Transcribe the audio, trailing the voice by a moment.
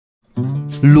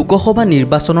লোকসভা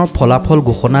নিৰ্বাচনৰ ফলাফল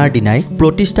ঘোষণাৰ দিনাই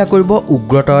প্ৰতিষ্ঠা কৰিব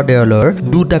উগ্ৰতাৰা দেৱালয়ৰ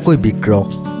দুটাকৈ বিগ্ৰহ।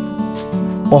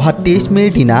 অহা 23 মেৰ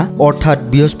দিনা অৰ্থাৎ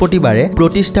বৃহস্পতিবাৰে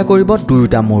প্ৰতিষ্ঠা কৰিব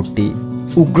দুয়োটা মূৰ্তি।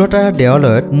 উগ্ৰতাৰা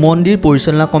দেৱালয়ত মন্দিৰ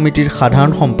পৰিচালনা কমিটিৰ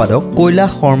সাধাৰণ সম্পাদক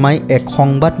কৈলাশ শৰ্মাই এক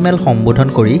সংবাদমেল সম্বোধন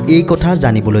কৰি এই কথা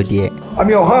জানিবলৈ দিয়ে।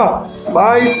 আমি অহা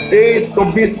 22, 23,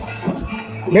 24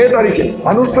 মে তাৰিখে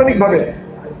আনুষ্ঠানিকভাৱে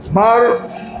মাৰ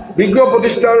বিগ্ৰহ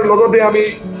প্ৰতিষ্ঠাৰ লগতে আমি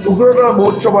উগ্ৰতাৰা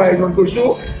মহোৎসৱ আয়োজন কৰিছোঁ।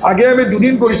 আগে আমি 2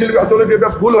 দিন কৰিছিলোঁ, আচলতে এটা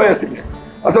ভুল হৈ আছিলে।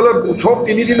 আচলতে উৎসৱ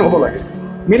 3 দিন হ'ব লাগে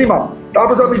মিনিমাম,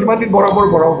 তাৰপাছত আমি যিমান দিন ভৰাব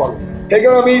পাৰোঁ।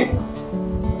 সেইকাৰণে আমি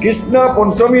কৃষ্ণা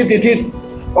পঞ্চমী তিথিত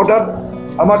অৰ্থাৎ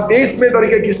আমাৰ 23 মে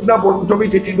তাৰিখে কৃষ্ণা পঞ্চমী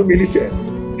তিথিটো মিলিছে।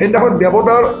 সেইদিনাখন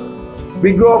দেৱতাৰ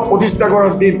বিগ্ৰহ প্ৰতিষ্ঠা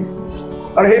কৰাৰ দিন,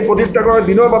 আৰু সেই প্ৰতিষ্ঠা কৰাৰ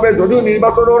দিনৰ বাবে যদিও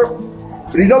নিৰ্বাচনৰ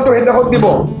ৰিজাল্টটো সেইদিনাখন দিব,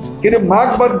 কিন্তু মাক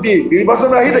বাদ দি নিৰ্বাচন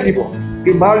আহি থাকিব।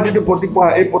 কিন্তু মাৰ যিটো প্ৰতিমা,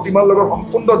 এই প্ৰতিমাৰ লগত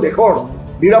সম্পূৰ্ণ দেশৰ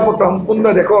নিৰাপত্তা, সম্পূৰ্ণ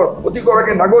দেশৰ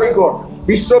প্ৰতিগৰাকী নাগৰিকৰ,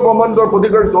 বিশ্ব ব্ৰহ্মাণ্ডৰ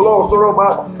প্ৰতিগৰাকী জল ওচৰৰ বা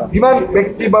যিমান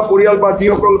ব্যক্তি বা পৰিয়াল বা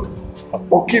যিসকল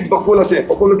পক্ষী বকুল আছে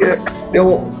সকলোকে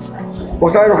তেওঁ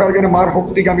বচাই ৰখাৰ কাৰণে মাৰ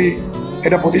শক্তিক আমি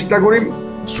এটা প্ৰতিষ্ঠা কৰিম।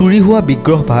 চুৰি হোৱা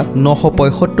বিগ্ৰহভাগ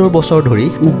 975 বছৰ ধৰি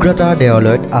উগ্ৰতাৰা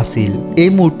দেৱালয়ত আছিল। এই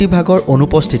মূৰ্তিভাগৰ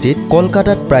অনুপস্থিতিত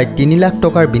কলকাতাত প্ৰায় 3 লাখ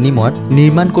টকাৰ বিনিময়ত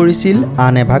নিৰ্মাণ কৰিছিল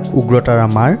আন এভাগ উগ্ৰতাৰা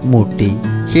মাৰ মূৰ্তি।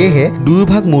 সেয়েহে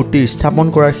দুয়োভাগ মূৰ্তি স্থাপন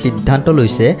কৰাৰ সিদ্ধান্ত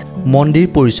লৈছে মন্দিৰ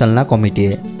পৰিচালনা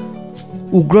কমিটিয়ে।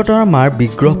 উগ্ৰতাৰা মাৰ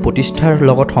বিগ্ৰহ প্ৰতিষ্ঠাৰ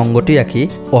লগত সংগতি ৰাখি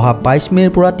অহা 22 মেৰ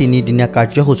পৰা 3 দিনীয়া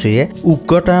কাৰ্যসূচীৰে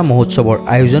উগ্ৰতাৰা মহোৎসৱৰ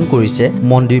আয়োজন কৰিছে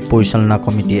মন্দিৰ পৰিচালনা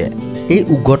কমিটিয়ে। এই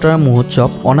উগ্ৰতাৰা মহোৎসৱ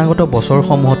অনাগত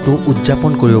বছৰসমূহতো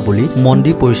উদযাপন কৰিব বুলি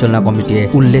মন্দিৰ পৰিচালনা কমিটিয়ে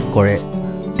উল্লেখ কৰে।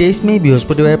 23 মে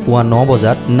বৃহস্পতিবাৰে পুৱা 9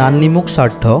 বজাত নান্নিমুখ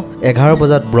শ্ৰাদ্ধ, 11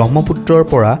 বজাত ব্ৰহ্মপুত্ৰৰ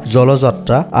পৰা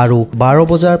জলযাত্ৰা আৰু 12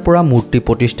 বজাৰ পৰা মূৰ্তি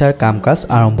প্ৰতিষ্ঠাৰ কাম কাজ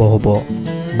আৰম্ভ হ'ব।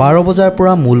 12 বজাৰ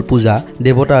পৰা মূল পূজা,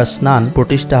 দেৱতাৰ স্নান,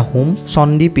 প্ৰতিষ্ঠা হোম,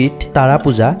 চণ্ডীপীঠ, তাৰা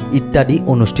পূজা ইত্যাদি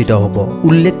অনুষ্ঠিত হ'ব।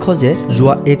 উল্লেখ্য যে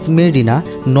যোৱা 1 মেৰ দিনা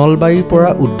নলবাৰীৰ পৰা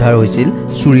উদ্ধাৰ হৈছিল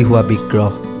চুৰি হোৱা বিগ্ৰহ।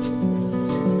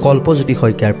 কল্পজ্যোতি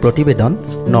শইকীয়াৰ প্ৰতিবেদন,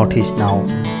 নৰ্থ ইষ্ট নাও।